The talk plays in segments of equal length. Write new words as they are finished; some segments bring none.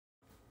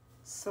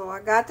So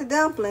I got the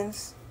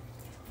dumplings.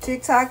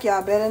 TikTok,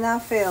 y'all better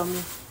not fail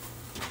me.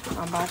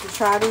 I'm about to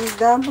try these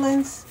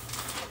dumplings.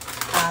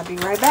 I'll be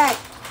right back.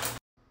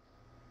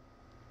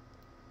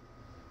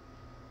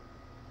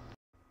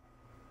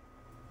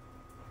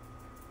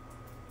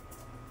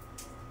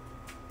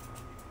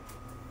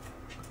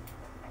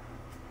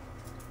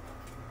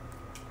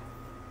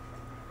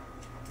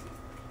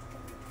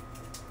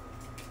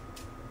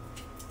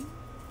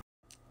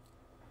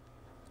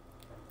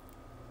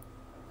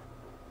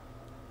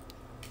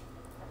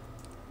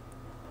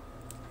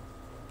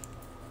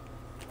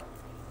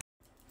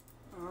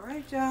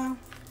 Alright, y'all.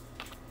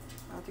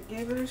 About to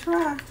give it a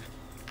try.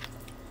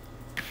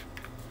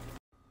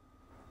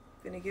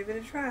 Gonna give it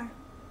a try.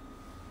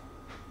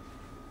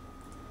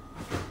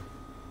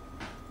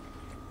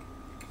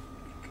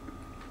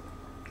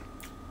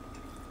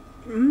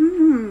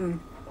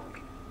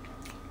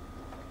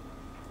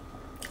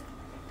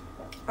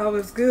 Oh,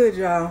 it's good,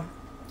 y'all.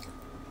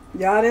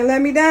 Y'all didn't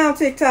let me down,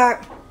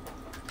 TikTok.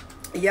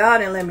 Y'all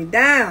didn't let me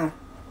down.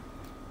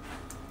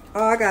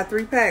 Oh, I got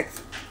 3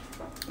 packs.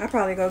 I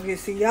probably go get,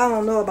 see, y'all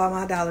don't know about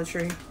my Dollar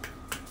Tree.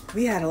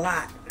 We had a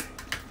lot.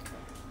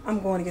 I'm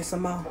going to get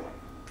some more.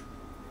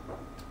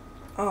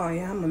 Oh,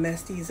 yeah, I'm going to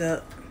mess these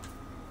up.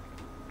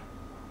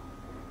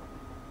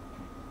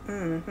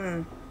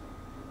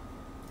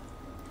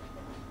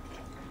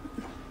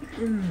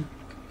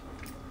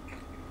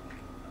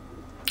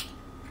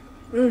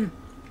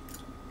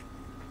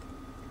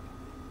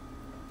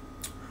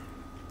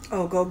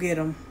 Oh, go get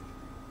them.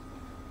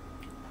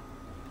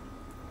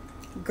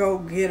 Go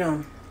get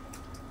them.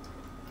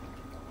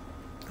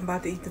 I'm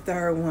about to eat the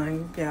 3rd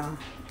one, y'all.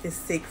 It's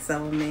 6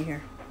 of them in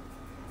here.